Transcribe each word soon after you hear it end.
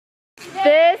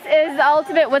guys the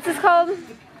ultimate, what's this called?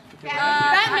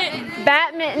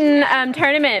 Batmitten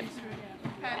tournament.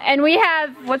 And we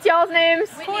have, what's y'all's names?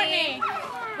 Courtney.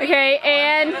 Okay,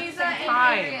 and Lisa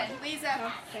and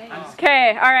Lisa.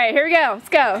 okay, alright, here we go. Let's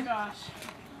go.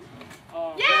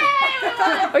 Yay!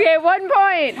 Okay, 1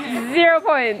 point, 0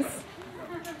 points.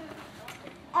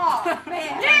 Oh,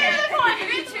 man. Yeah, you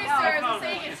get 2 stars. We'll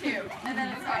say you get 2. And then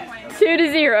it's 5 points. 2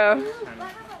 to 0.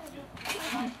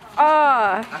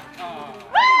 Ah.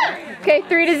 Okay,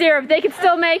 3 to 0, but they can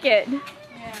still make it.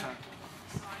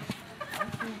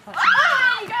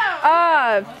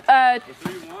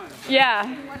 Yeah,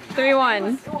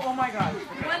 3-1. Oh my god.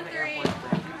 1-3.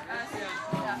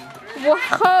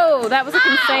 Whoa, that was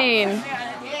insane.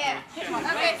 Yeah.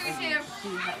 Okay,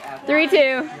 3-2.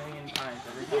 3-2.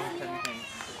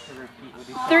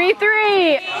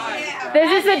 3-3.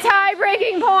 This is a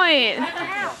tie-breaking point.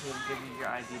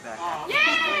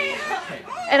 Yay!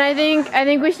 And I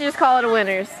think we should just call it a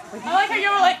winners. I like how you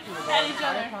were like at each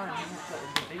other.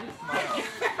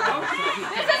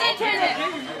 This is intended.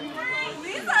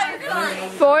 Lisa, you're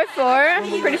sorry.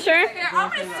 4-4, pretty sure. Here, I'm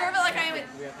gonna serve it like I am in.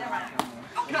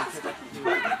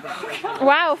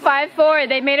 Wow, 5-4.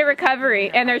 They made a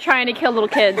recovery, and they're trying to kill little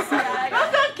kids. Don't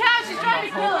count. She's trying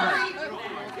to kill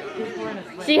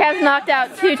her. She has knocked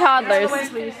out 2 toddlers. No,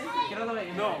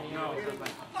 no.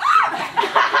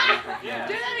 Do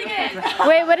that again.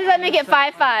 Wait, what does that make it?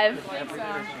 5-5.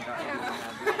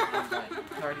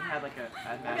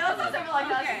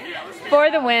 For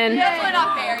the win. That's really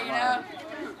not fair, you know.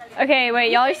 Okay,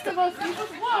 wait, y'all are still.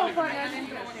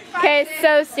 Okay,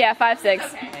 so yeah,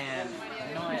 5-6.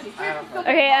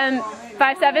 Okay,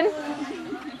 5-7.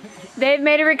 They've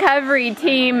made a recovery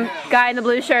team. Guy in the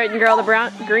blue shirt and girl in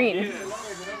the green.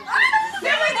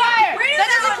 That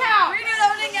doesn't count. Redo that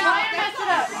one again. Ryan messed it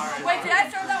up. Wait, did I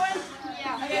serve that one?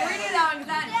 Yeah. Okay, redo that one because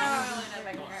that really doesn't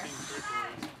make sense.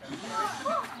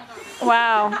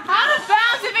 Wow. Out of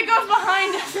bounds if it goes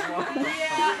behind us.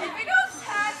 Yeah, if it goes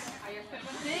past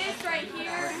this right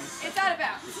here, it's out of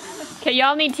bounds. Okay,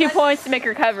 y'all need 2 points to make a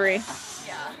recovery.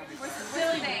 Yeah. Where's the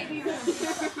silly thing?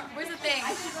 Where's the thing?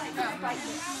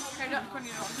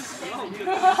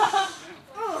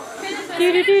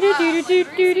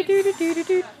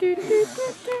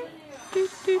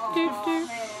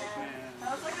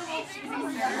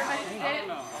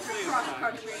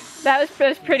 That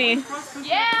was pretty.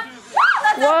 Yeah.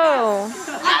 Whoa.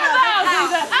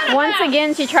 Once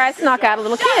again, she tries to knock out a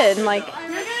little kid. Like. You're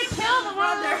gonna kill the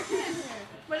mother.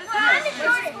 What is that?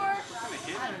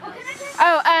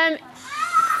 Oh,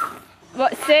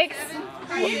 what, 6?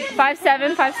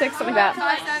 5-7, 5-6, something like that.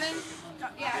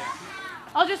 5-7. Yeah.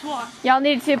 I'll just walk. Y'all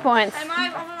need 2 points. Am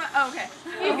I? Oh, okay.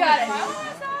 You got it.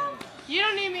 You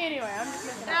don't need me anyway. I'm just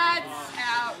missing. That's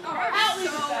out. Out. So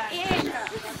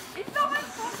it's so much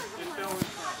closer.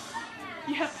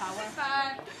 You have power.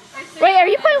 Wait, are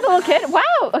you playing with a little kid?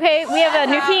 Wow. Okay, we have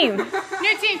a new team.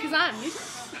 New team, because I'm new.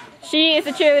 She is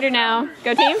a cheerleader now.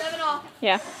 Go team?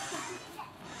 Yeah.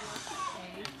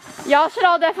 Y'all should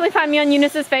all definitely find me on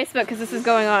Eunice's Facebook because this is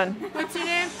going on. What's your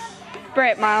name?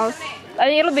 Britt Miles. I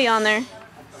think it'll be on there.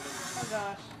 Oh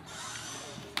gosh.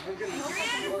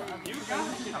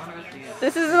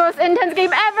 This is the most intense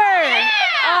game ever!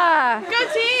 Yeah! Go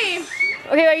team!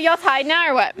 Okay, are y'all tied now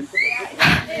or what? Sure,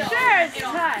 it's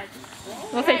tied.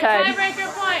 We'll say tied. Tiebreaker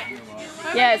point.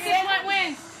 Yes. Point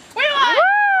wins. We won!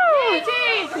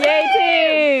 Woo! Yay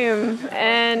team!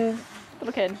 And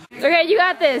little kid. Okay, you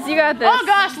got this. You got this. Oh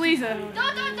gosh, Lisa.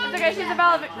 It's okay,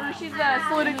 she's a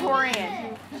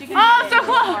salutatorian. Oh, so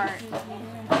close!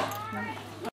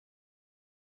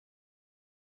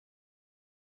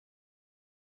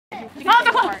 Oh,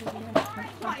 so close!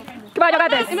 Come on, you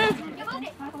got this.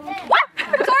 What?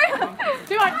 Sorry?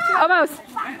 Too hard. Almost.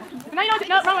 No, you don't.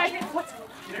 No, wrong way.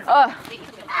 Oh,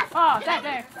 That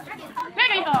there.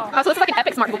 Maybe. Oh. so this is like an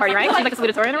epic smart people party, right? She's like a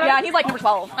salutatorian or whatever? Yeah, he's like number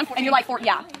 12. And you're like 4,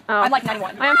 yeah. Oh. I'm like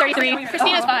 91. I am 33.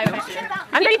 Christina's 5.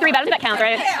 I'm 33, but I don't think that counts,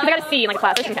 right? Because I got a C in like a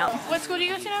class. That should count. What school do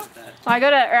you go to now? Well, I go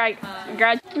to, or I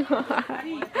grad.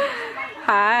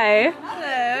 Hi.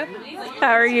 Hello.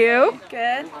 How are you?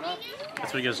 Good.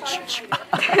 That's what he goes.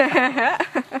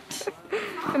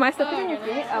 Am I stepping on your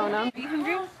feet? Oh no. Are you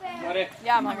hungry?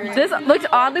 Yeah, I'm hungry. This looks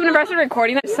oddly when I started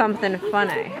recording. That's something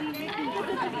funny.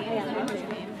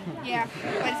 Yeah,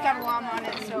 but it's got a llama on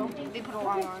it, so they put a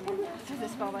llama on it.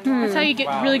 That's how you get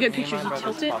really good pictures. You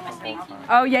tilt it.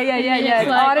 Oh yeah. It's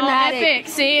like, automatic. Oh, epic.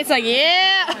 See, it's like,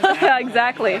 yeah. Yeah,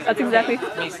 exactly. That's exactly.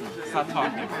 Mason, stop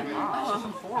talking.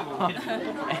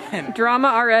 Drama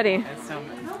already. And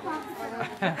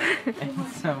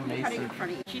so Mason.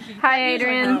 Hi,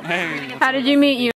 Adrian. Hey. How did you meet you?